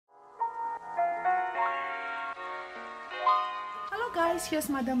guys, here's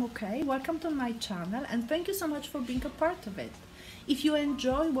Madam OK. Welcome to my channel and thank you so much for being a part of it. If you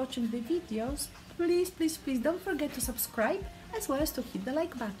enjoy watching the videos, please don't forget to subscribe as well as to hit the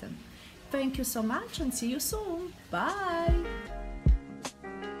like button. Thank you so much and see you soon. Bye!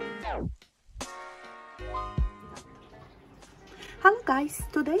 Hello guys,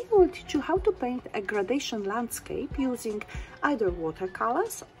 today I will teach you how to paint a gradation landscape using either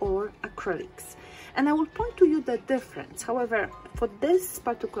watercolors or acrylics. And I will point to you the difference. However, for this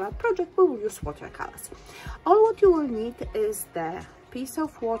particular project we will use watercolors. All what you will need is the piece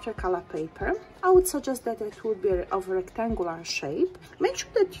of watercolor paper. I would suggest that it would be of a rectangular shape. Make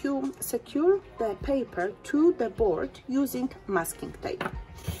sure that you secure the paper to the board using masking tape.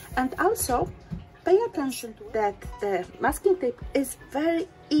 And also pay attention to that the masking tape is very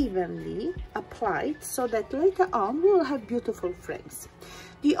evenly applied so that later on we will have beautiful frames.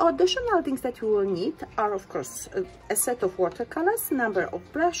 The additional things that you will need are, of course, a set of watercolors, number of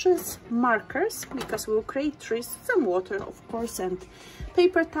brushes, markers, because we will create trees, some water, of course, and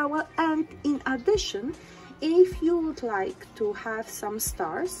paper towel. And in addition, if you would like to have some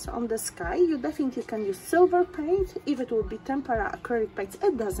stars on the sky, you definitely can use silver paint. If it will be tempera acrylic paints,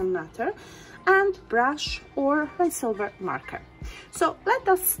 it doesn't matter, and brush or a silver marker. So let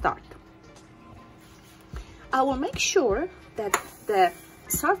us start. I will make sure that the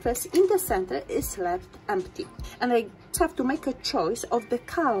surface in the center is left empty, and I have to make a choice of the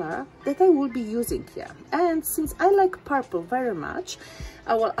color that I will be using here. And since I like purple very much,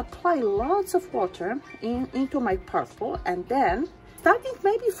 I will apply lots of water into my purple, and then starting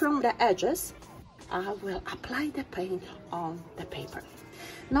maybe from the edges I will apply the paint on the paper.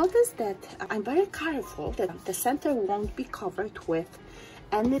 Notice that I'm very careful that the center won't be covered with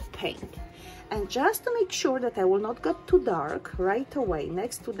any paint. And just to make sure that I will not get too dark right away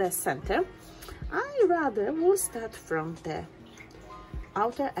next to the center, I rather will start from the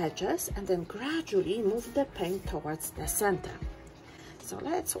outer edges and then gradually move the paint towards the center. So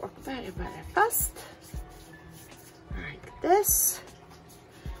let's work very fast, like this.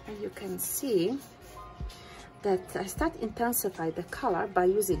 And you can see that I start intensify the color by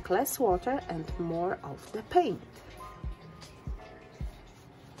using less water and more of the paint.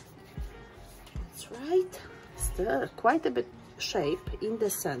 Right, still quite a bit shape in the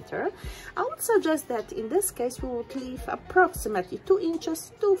center. I would suggest that in this case we would leave approximately 2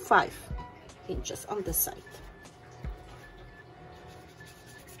 inches to 5 inches on the side.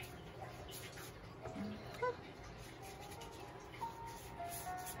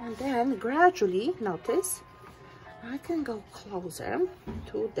 And then gradually, notice, I can go closer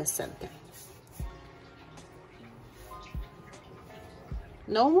to the center.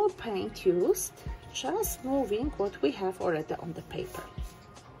 No more paint used, just moving what we have already on the paper.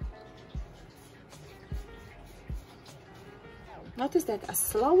 Notice that I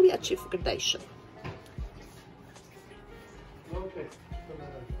slowly achieve gradation. Okay.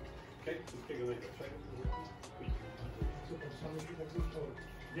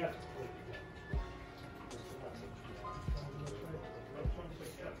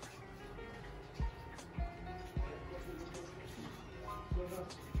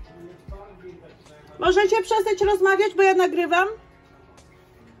 Możecie przestać rozmawiać, bo ja nagrywam?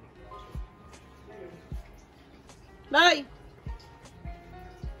 Daj!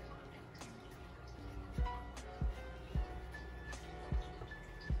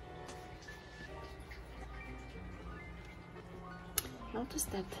 Notice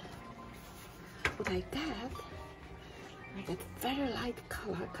that what I get very light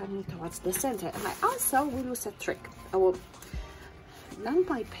color coming towards the center, and I also will use a trick. I will dump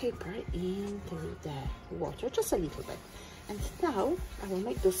my paper into the water just a little bit, and now I will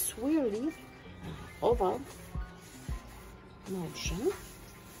make this swirly oval motion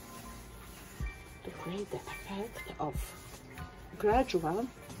to create the effect of gradual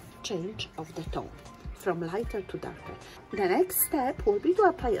change of the tone from lighter to darker. The next step will be to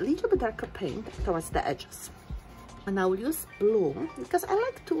apply a little bit darker paint towards the edges. And I will use blue because I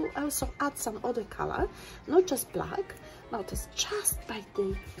like to also add some other color, not just black. Notice just by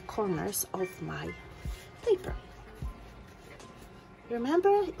the corners of my paper.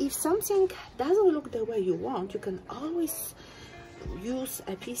 Remember, if something doesn't look the way you want, you can always use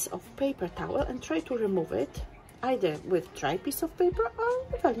a piece of paper towel and try to remove it, either with dry piece of paper or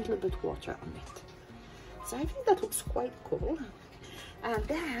with a little bit water on it. So I think that looks quite cool. And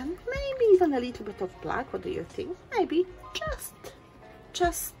then maybe even a little bit of black. What do you think? Maybe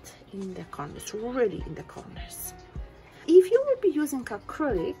just in the corners, really in the corners. If you will be using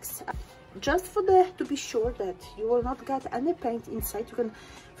acrylics, just to be sure that you will not get any paint inside, you can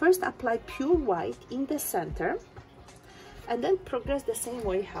first apply pure white in the center and then progress the same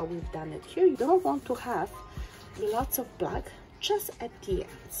way how we've done it here. You don't want to have lots of black, just at the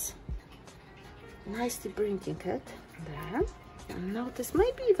ends. Nicely bringing it there. And notice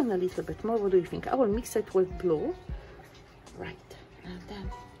maybe even a little bit more. What do you think? I will mix it with blue. Right, and then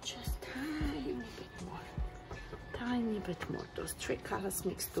just tiny bit more. Those three colors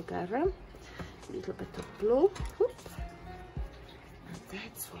mixed together. A little bit of blue. Whoop. And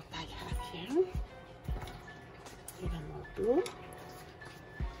that's what I have here. Even more blue.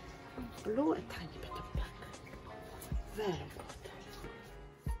 Blue, a tiny bit of black. Very good.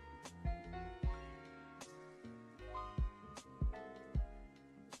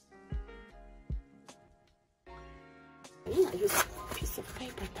 I use a piece of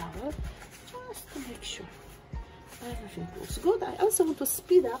paper towel just to make sure everything looks good. I also want to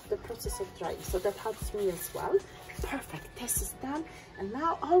speed up the process of drying, so that helps me as well. Perfect, this is done. And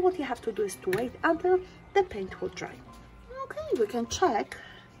now all what you have to do is to wait until the paint will dry. Okay, we can check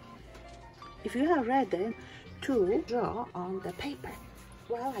if you are ready to draw on the paper.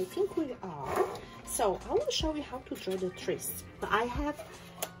 Well, I think we are. So I will show you how to draw the trees. I have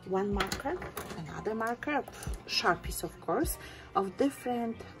one marker, another marker, Sharpies of course, of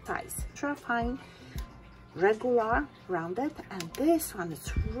different size. Ultra fine, regular, rounded, and this one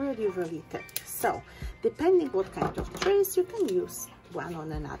is really thick. So depending what kind of trees, you can use one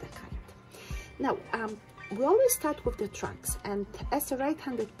on another kind. Now we always start with the trunks, and as a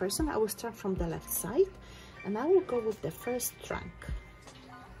right-handed person I will start from the left side, and I will go with the first trunk.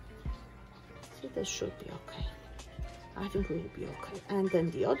 So this should be okay. I think it will be okay. And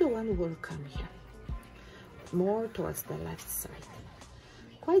then the other one will come here, more towards the left side.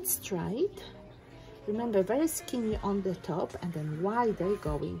 Quite straight. Remember, very skinny on the top and then wider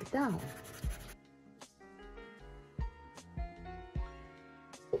going down.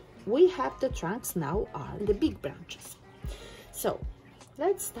 We have the trunks now are the big branches. So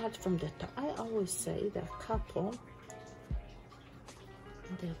let's start from the top. I always say there are a couple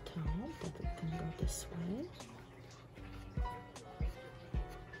on the top that we can go this way.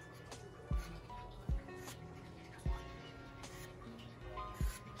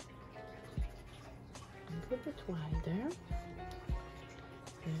 A bit wider,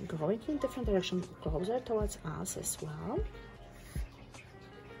 and going in different direction, closer towards us as well.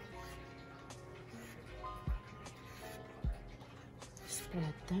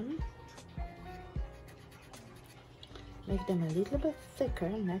 Spread them, make them a little bit thicker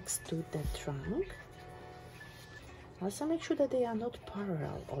next to the trunk. Also make sure that they are not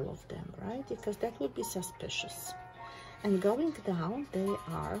parallel, all of them, right? Because that would be suspicious. And going down, they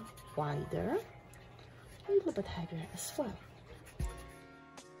are wider, a little bit heavier as well.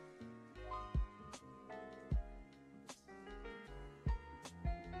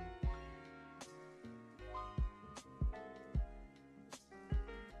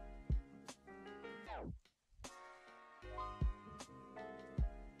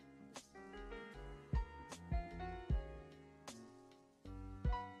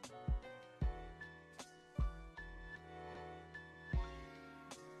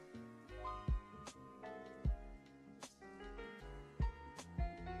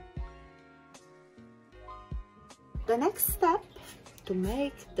 The next step to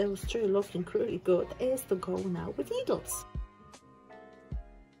make those trees looking really good is to go now with needles.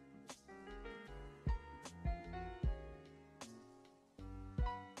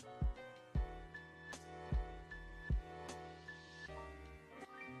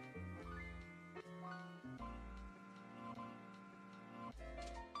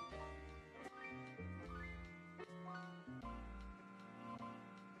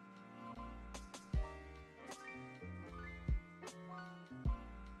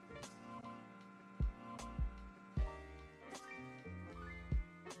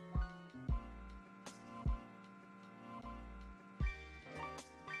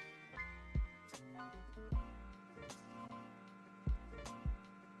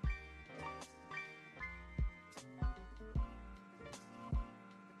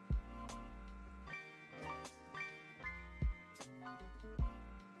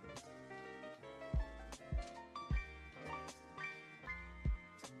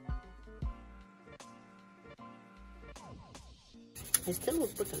 I still will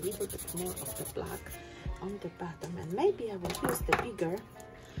put a little bit more of the black on the bottom, and maybe I will use the bigger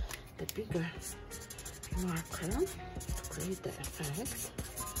marker to create the effect.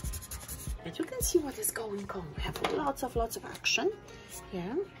 But you can see what is going on. We have lots of action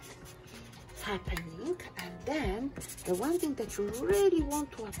here happening, and then the one thing that you really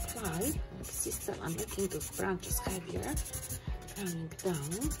want to apply, see, still I'm making those branches heavier, coming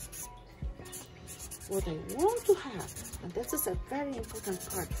down. What I want to have And this is a very important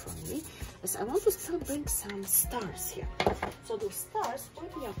part for me, as I want to still bring some stars here. So those stars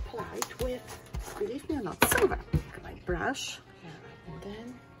will be applied with, believe me or not, silver. My brush, and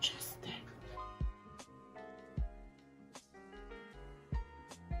then just there.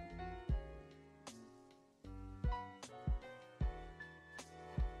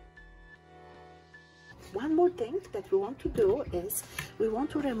 One more thing that we want to do is we want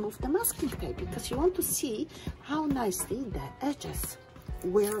to remove the masking tape, because you want to see how nicely the edges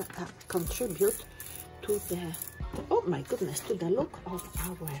will contribute to the, oh my goodness, to the look of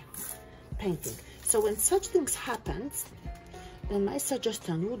our painting. So when such things happen, then my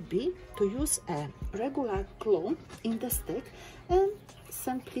suggestion would be to use a regular glue in the stick and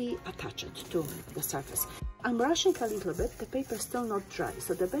simply attach it to the surface. I'm rushing a little bit, the paper is still not dry,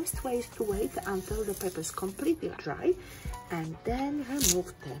 so the best way is to wait until the paper is completely dry and then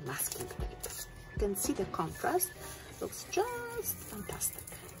remove the masking tape. You can see the contrast looks just fantastic.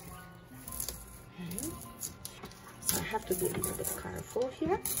 Okay. So I have to be a little bit careful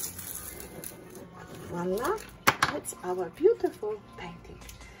here. Voila, that's our beautiful painting.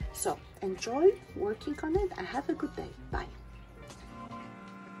 So enjoy working on it and have a good day. Bye.